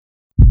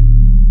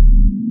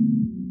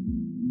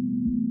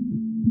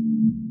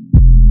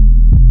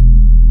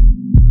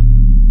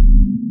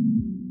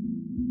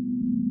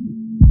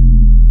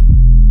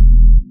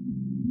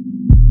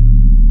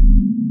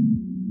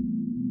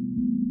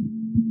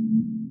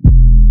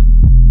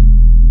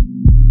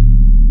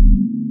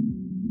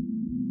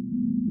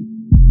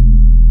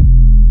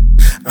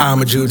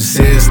I'm a Jew the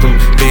system,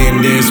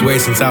 been this way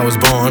since I was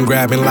born.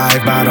 Grabbing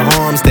life by the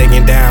arms,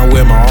 taking down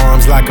with my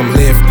arms like I'm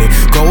lifting.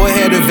 Go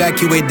ahead,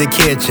 evacuate the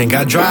kitchen.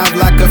 Got drive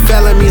like a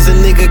fella, means a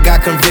nigga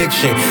got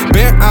conviction.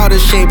 Bent out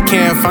of shape,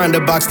 can't find a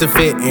box to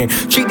fit in.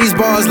 Treat these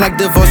bars like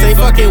divorce, ain't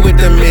fucking with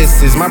the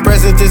missus. My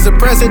present is a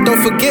present,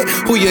 don't forget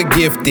who your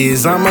gift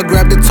is. I'ma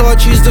grab the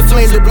torch, use the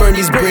flames to burn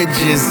these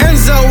bridges.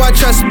 Enzo, I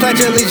trust, pledge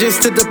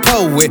allegiance to the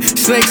poet.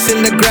 Snakes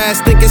in the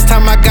grass, think it's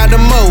time I gotta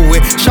mow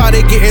it.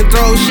 Shawty getting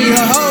thrown, she a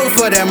hoe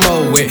for that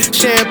mow it.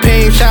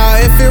 Champagne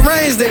child, if it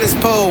rains then it's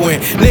pouring.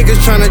 Niggas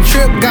tryna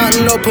trip, got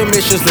no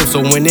permission slip.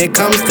 So when it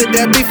comes to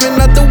that beef, in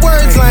other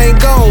words, I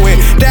ain't going.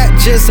 That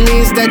just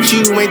means that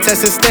you ain't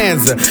testing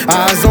stanza.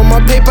 Eyes on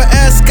my paper,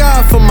 ask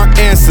God for my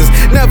answers.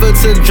 Never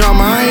took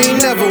drama, I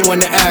ain't never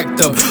wanna act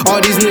up. All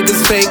these niggas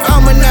fake,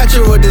 I'm a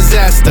natural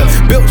disaster.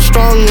 Built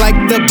strong like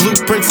the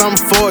blueprints, I'm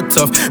for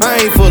tough. I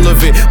ain't full of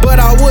it, but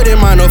I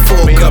wouldn't mind a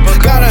full cup.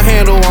 Got a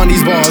handle on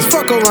these bars,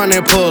 fuck around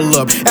and pull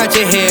up. At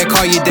your head,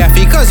 call you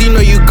Daffy, cause you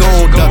know you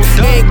gon' duck.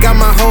 Ain't got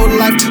my whole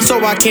life, so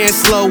I can't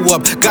slow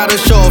up. Gotta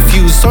show a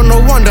few, so no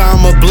wonder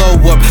I'ma blow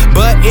up.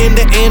 But in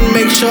the end,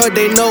 make sure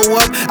they know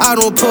up. I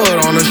don't put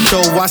on a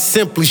show, I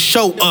simply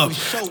show up.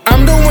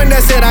 I'm the one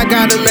that said I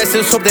got a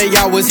message, hope that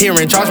y'all was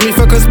hearing. Charge me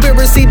for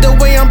conspiracy, the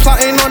way I'm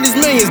plotting on these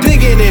millions.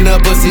 Digging in her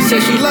pussy,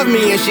 said she love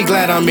me and she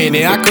glad I'm in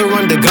it. I could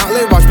run the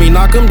gauntlet, watch me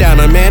knock him down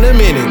a man a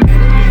minute.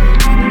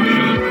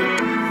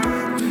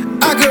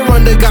 I could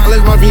run the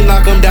gauntlet, watch me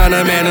knock him down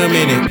a man a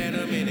minute.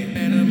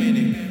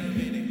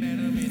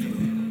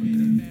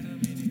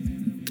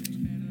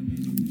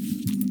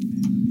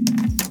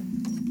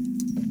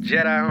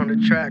 Jedye on the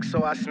track,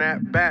 so I snap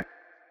back.